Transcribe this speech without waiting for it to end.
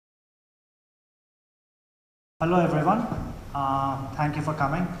Hello everyone, thank you for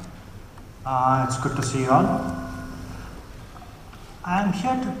coming. It's good to see you all. I'm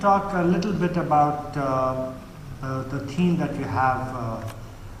here to talk a little bit about the theme that we have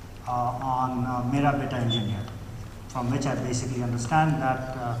on Mera Beta Engineer, from which I basically understand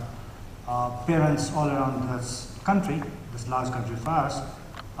that parents all around this country, this large country for us,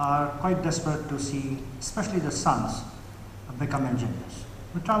 are quite desperate to see, especially the sons, become engineers.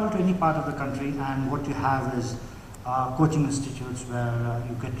 We travel to any part of the country and what you have is coaching institutes where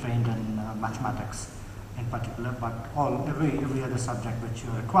you get trained in mathematics in particular, but every other subject which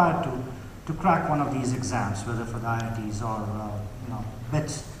you're required to crack one of these exams, whether for the IITs or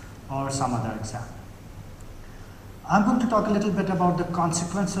BITS or some other exam. I'm going to talk a little bit about the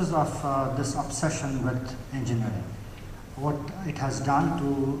consequences of this obsession with engineering, what it has done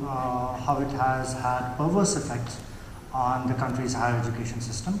to how it has had perverse effects on the country's higher education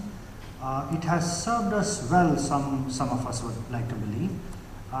system. It has served us well, some of us would like to believe,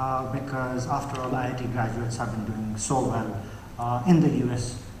 because after all, IIT graduates have been doing so well in the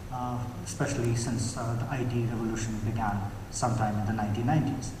US, especially since the IT revolution began sometime in the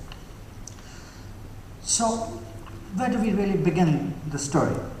 1990s. So, where do we really begin the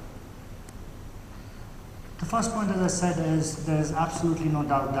story? The first point, as I said, is there is absolutely no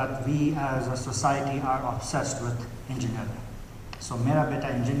doubt that we as a society are obsessed with engineering. So Mera Beta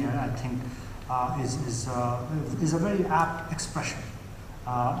Engineer, I think, is a very apt expression.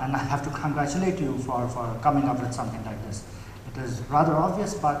 And I have to congratulate you for coming up with something like this. It is rather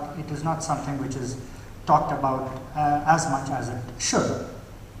obvious, but it is not something which is talked about as much as it should.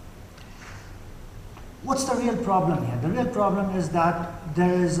 What's the real problem here? The real problem is that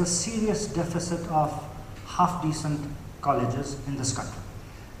there is a serious deficit of half-decent colleges in this country,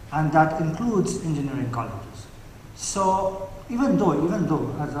 and that includes engineering colleges. So even though if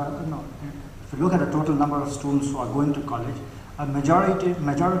you look at the total number of students who are going to college, a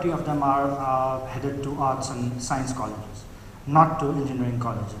majority of them are headed to arts and science colleges, not to engineering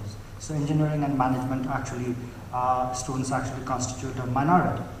colleges. So engineering and management students actually constitute a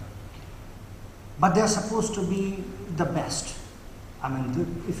minority. But they're supposed to be the best. I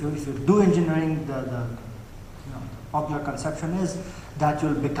mean, if you do engineering, the popular conception is that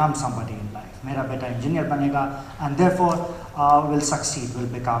you'll become somebody in life. Mera beta engineer banega, and therefore will succeed, will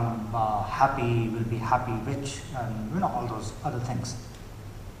become happy, will be happy, rich, and all those other things.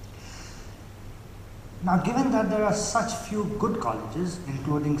 Now, given that there are such few good colleges,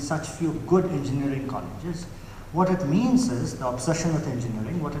 including such few good engineering colleges, what it means is, the obsession with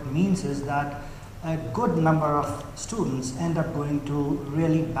engineering, what it means is that a good number of students end up going to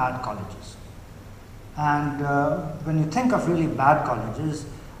really bad colleges. And when you think of really bad colleges,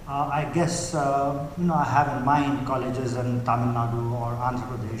 I guess, I have in mind colleges in Tamil Nadu or Andhra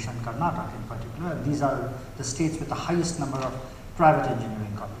Pradesh and Karnataka in particular. These are the states with the highest number of private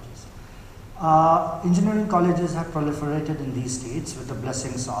engineering colleges. Engineering colleges have proliferated in these states with the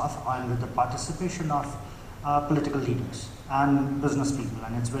blessings of and with the participation of political leaders and business people,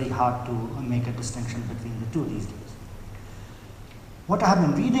 and it's very hard to make a distinction between the two these days. What I have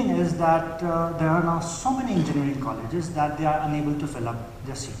been reading is that there are now so many engineering colleges that they are unable to fill up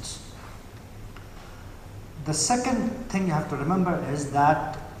their seats. The second thing you have to remember is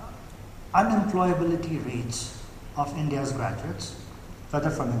that unemployability rates of India's graduates, whether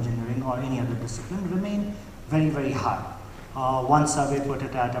from engineering or any other discipline, remain very, very high. One survey put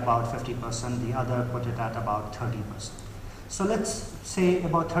it at about 50%, the other put it at about 30%. So let's say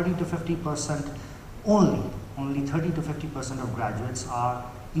about 30 to 50% only 30 to 50% of graduates are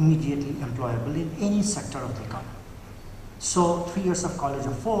immediately employable in any sector of the economy. So 3 years of college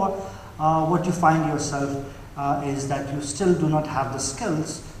or 4, what you find yourself is that you still do not have the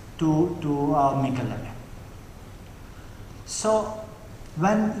skills to make a living. So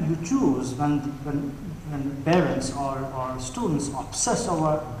when you choose, when parents or students obsess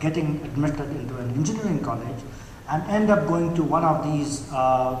over getting admitted into an engineering college and end up going to one of these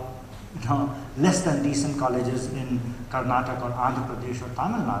less than decent colleges in Karnataka or Andhra Pradesh or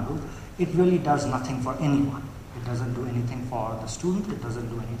Tamil Nadu, it really does nothing for anyone. It doesn't do anything for the student, it doesn't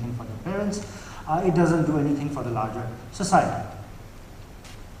do anything for the parents, it doesn't do anything for the larger society.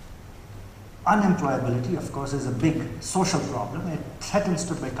 Unemployability, of course, is a big social problem. It threatens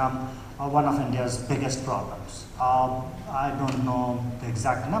to become one of India's biggest problems. I don't know the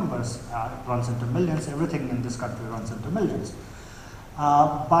exact numbers, it runs into millions, everything in this country runs into millions.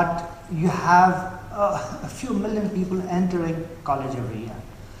 But you have a few million people entering college every year,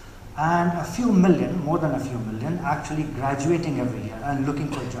 and a few million, more than a few million, actually graduating every year and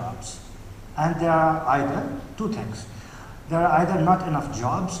looking for jobs. And there are either two things. there are either not enough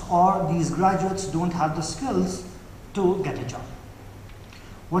jobs or these graduates don't have the skills to get a job.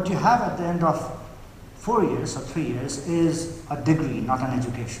 What you have at the end of 4 years or 3 years is a degree, not an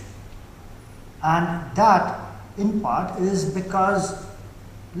education. And that, in part, is because,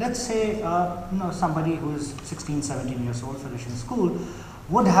 let's say, somebody who is 16, 17 years old, finishing school,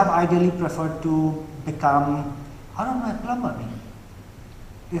 would have ideally preferred to become, I don't know, a plumber maybe,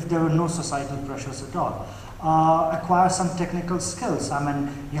 if there were no societal pressures at all. Acquire some technical skills. I mean,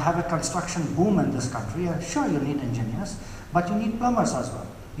 you have a construction boom in this country. Sure, you need engineers, but you need plumbers as well.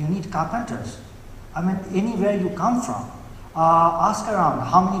 You need carpenters. I mean, anywhere you come from, ask around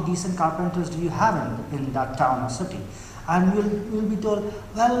how many decent carpenters do you have in that town or city. And you'll be told,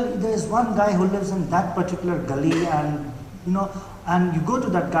 well, there's one guy who lives in that particular gully, and and you go to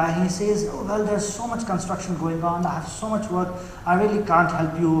that guy, he says, oh, well, there's so much construction going on, I have so much work, I really can't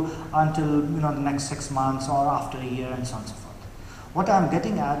help you until the next 6 months or after a year, and so on and so forth. What I'm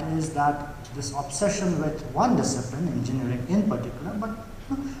getting at is that this obsession with one discipline, engineering in particular, but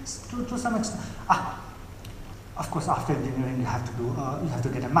to some extent, of course, after engineering you have to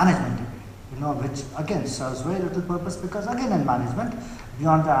get a management degree, which again serves very little purpose, because again in management,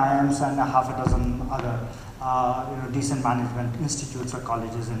 beyond the IIMs and a half a dozen other decent management institutes or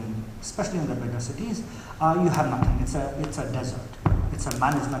colleges, especially in the bigger cities, you have nothing. It's a desert. It's a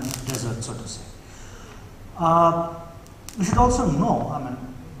management desert, so to say. We should also know, I mean,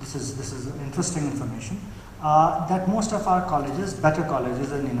 this is interesting information, that most of our colleges, better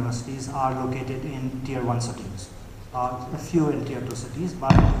colleges and universities, are located in tier 1 cities. A few in tier 2 cities,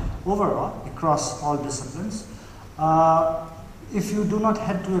 but overall, across all disciplines, if you do not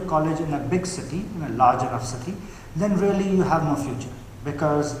head to a college in a big city, in a large enough city, then really you have no future,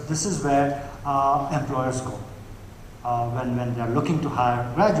 because this is where employers go. When they are looking to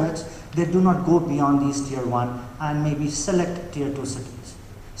hire graduates, they do not go beyond these tier 1 and maybe select tier 2 cities.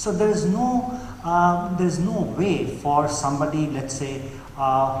 So there is no way for somebody, let's say,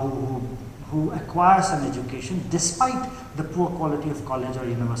 who acquires an education despite the poor quality of college or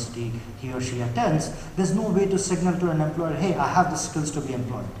university he or she attends, there's no way to signal to an employer, hey, I have the skills to be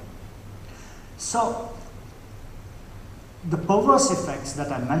employed. So the perverse effects that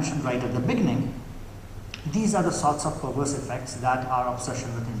I mentioned right at the beginning, these are the sorts of perverse effects that our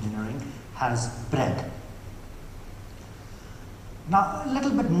obsession with engineering has bred. Now, a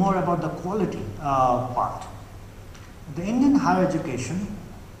little bit more about the quality part. The Indian higher education,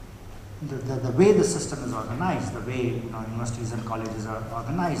 the way the system is organized, the way universities and colleges are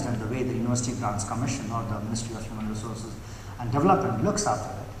organized, and the way the University Grants Commission or the Ministry of Human Resources and Development looks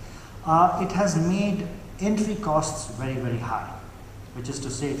after it, it has made entry costs very, very high. Which is to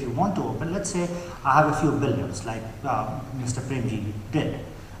say, if you want to open, let's say I have a few billions, like Mr. Premji did,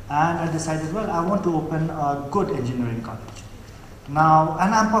 and I decided, well, I want to open a good engineering college. Now,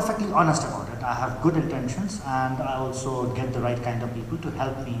 and I'm perfectly honest about it. I have good intentions, and I also get the right kind of people to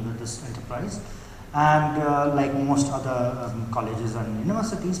help me with this enterprise. And like most other colleges and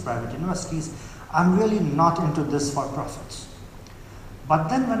universities, private universities, I'm really not into this for profits. But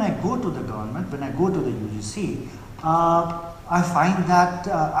then when I go to the government, when I go to the UGC, I find that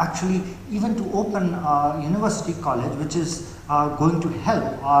actually even to open a university college, which is going to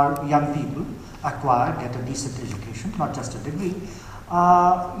help our young people acquire, get a decent education, not just a degree,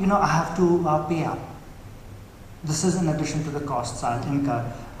 I have to pay up. This is in addition to the costs I'll incur,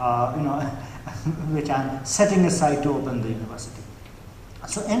 which I'm setting aside to open the university.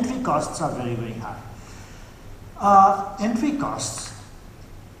 So entry costs are very, very high. Entry costs,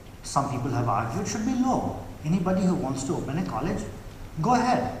 some people have argued, should be low. Anybody who wants to open a college, go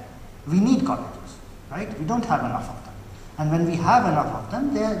ahead. We need colleges, right? We don't have enough of them. And when we have enough of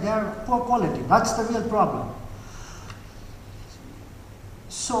them, they are poor quality. That's the real problem.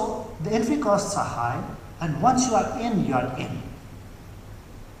 So the entry costs are high, and once you are in, you are in.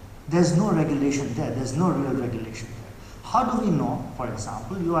 There's no regulation there. There's no real regulation there. How do we know, for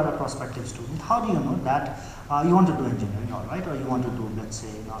example, you are a prospective student, how do you know that you want to do engineering, all right, or you want to do, let's say,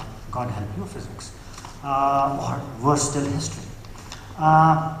 God help you, physics, or worse still, history.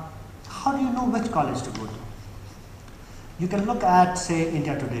 How do you know which college to go to? You can look at, say,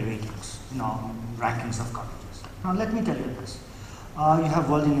 India Today ratings, rankings of colleges. Now, let me tell you this. You have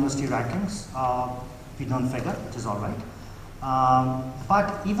World University rankings. We don't figure, which is all right.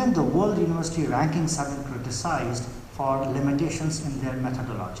 But even the World University rankings have been criticized for limitations in their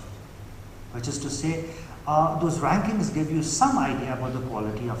methodology, which is to say, those rankings give you some idea about the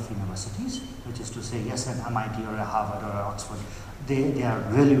quality of universities, which is to say, yes, an MIT or a Harvard or an Oxford, they are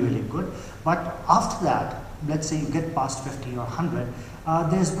really, really good. But after that, let's say you get past 50 or 100,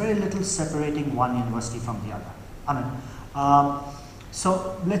 there's very little separating one university from the other. I mean,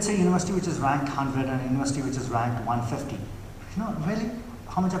 So let's say university which is ranked 100 and a university which is ranked 150. Really,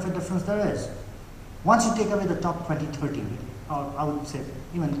 how much of a difference there is? Once you take away the top 20, 30, or I would say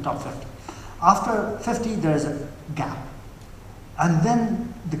even the top 50. After 50, there is a gap. And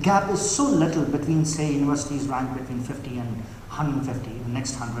then the gap is so little between, say, universities ranked between 50 and 150, the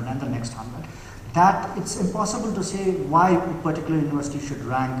next 100 and the next 100, that it's impossible to say why a particular university should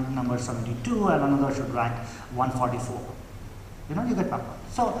rank number 72 and another should rank 144. You get my point.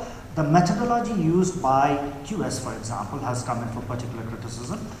 So the methodology used by QS, for example, has come in for particular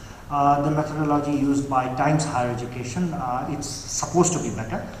criticism. The methodology used by Times Higher Education, it's supposed to be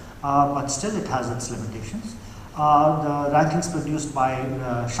better, but still it has its limitations. The rankings produced by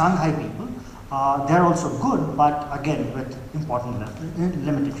Shanghai people, they're also good, but again with important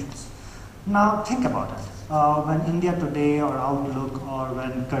limitations. Now think about it. When India Today or Outlook or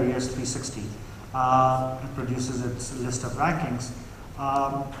when Careers 360 produces its list of rankings,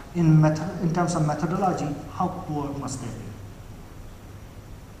 in terms of methodology, how poor must they be?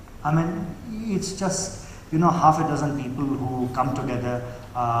 I mean, it's just half a dozen people who come together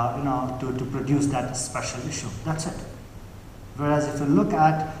to produce that special issue. That's it. Whereas if you look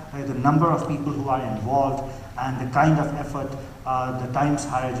at the number of people who are involved and the kind of effort the Times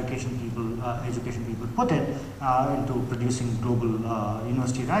Higher Education people put in into producing global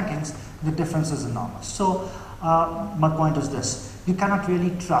university rankings, the difference is enormous. So my point is this: you cannot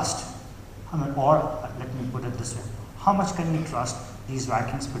really trust, or let me put it this way: how much can you trust these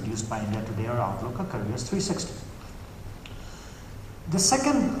rankings produced by India Today or Outlook or Careers 360? The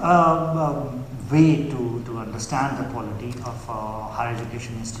second way to understand the quality of higher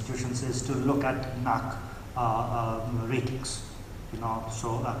education institutions is to look at NAAC ratings.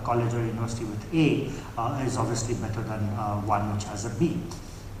 So a college or university with A is obviously better than one which has a B.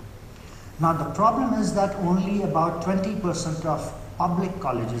 Now the problem is that only about 20% of public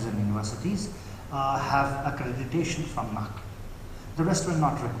colleges and universities have accreditation from NAAC. The rest were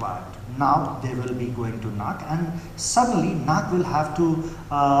not required. Now they will be going to NAAC, and suddenly NAAC will have to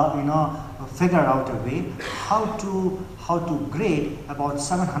figure out a way how to grade about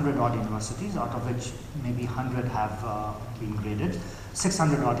 700 odd universities, out of which maybe 100 have been graded,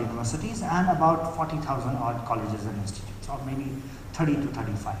 600 odd universities, and about 40,000 odd colleges and institutes, or maybe 30 to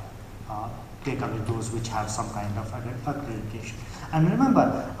 35. Take away those which have some kind of accreditation. And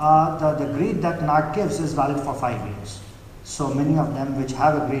remember, the grade that NAAC gives is valid for 5 years. So many of them which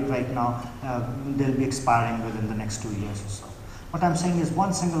have a grade right now, they'll be expiring within the next 2 years or so. What I'm saying is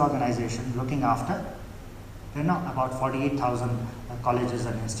one single organization looking after about 48,000 colleges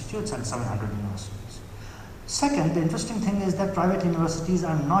and institutes and 700 universities. Second, the interesting thing is that private universities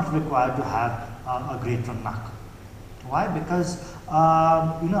are not required to have a grade from NAAC. Why? Because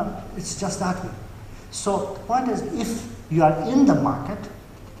it's just that way. So the point is, if you are in the market,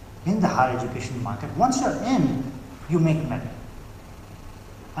 in the higher education market, once you're in, you make money.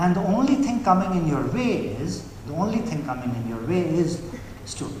 And the only thing coming in your way is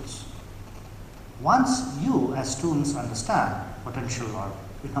students. Once you as students understand, potential or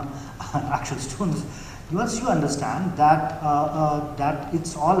actual students, once you understand that that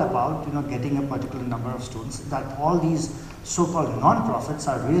it's all about getting a particular number of students, that all these so-called non-profits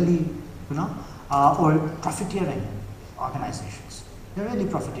are really or profiteering organizations. They're really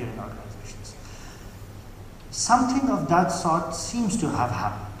profiteering organizations. Something of that sort seems to have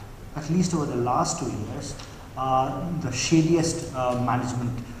happened, at least over the last 2 years. The shadiest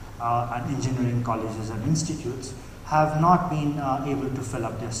management and engineering colleges and institutes have not been able to fill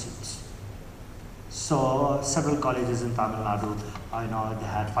up their seats. So several colleges in Tamil Nadu, they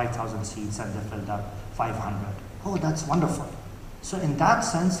had 5,000 seats and they filled up 500. Oh, that's wonderful. So in that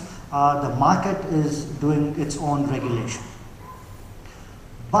sense, the market is doing its own regulation.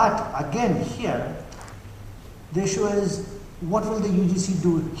 But again here, the issue is, what will the UGC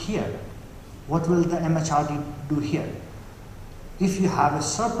do here? What will the MHRD do here? If you have a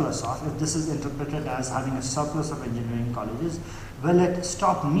surplus of, if this is interpreted as having a surplus of engineering colleges, will it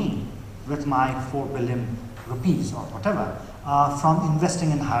stop me with my 4 billion rupees or whatever from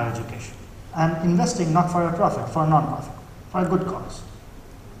investing in higher education? And investing not for a profit, for a non-profit, for a good cause.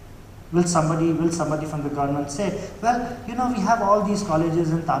 Will somebody from the government say, well, we have all these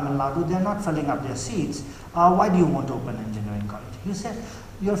colleges in Tamil Nadu, they're not filling up their seats. Why do you want to open engineering college? You say,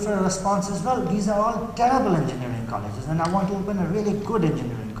 your response is, well, these are all terrible engineering colleges and I want to open a really good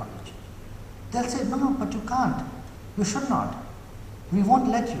engineering college. They'll say, no, but you can't. You should not. We won't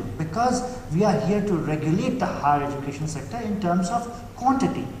let you, because we are here to regulate the higher education sector in terms of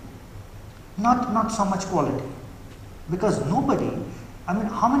quantity, not so much quality. Because nobody,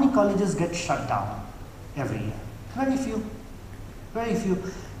 how many colleges get shut down every year? Very few. Very few.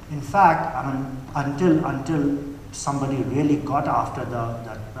 In fact, I mean, until somebody really got after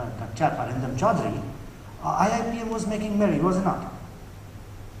that chap, Arindam Chaudhary, IIPM was making merry, was it not?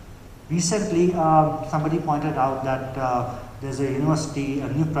 Recently, somebody pointed out that there's a university, a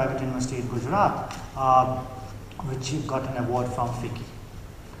new private university in Gujarat, which got an award from FICCI.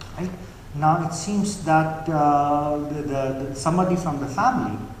 Right? Now it seems that somebody from the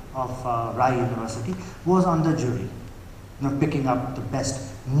family of Rai University was on the jury, picking up the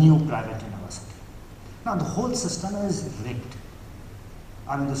best new private university. Now the whole system is rigged.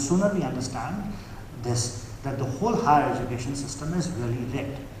 I mean, the sooner we understand this, that the whole higher education system is really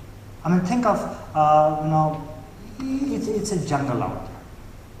rigged. I mean, think of, it's a jungle out there.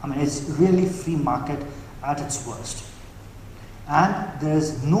 I mean, it's really free market at its worst. And there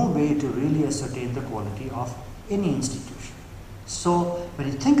is no way to really ascertain the quality of any institution. So when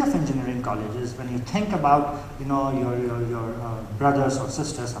you think of engineering colleges, when you think about your brothers or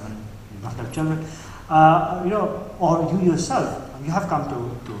sisters, I mean, you must have children, or you yourself, you have come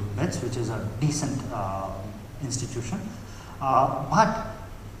to BITS, which is a decent institution, but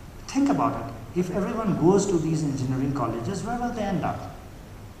think about it. If everyone goes to these engineering colleges, where will they end up?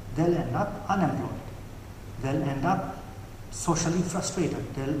 They'll end up unemployed. They'll end up socially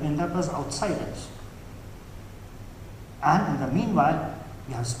frustrated. They'll end up as outsiders. And in the meanwhile,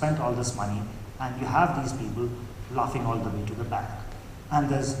 you have spent all this money and you have these people laughing all the way to the bank. And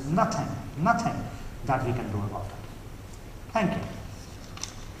there's nothing that we can do about it. Thank you.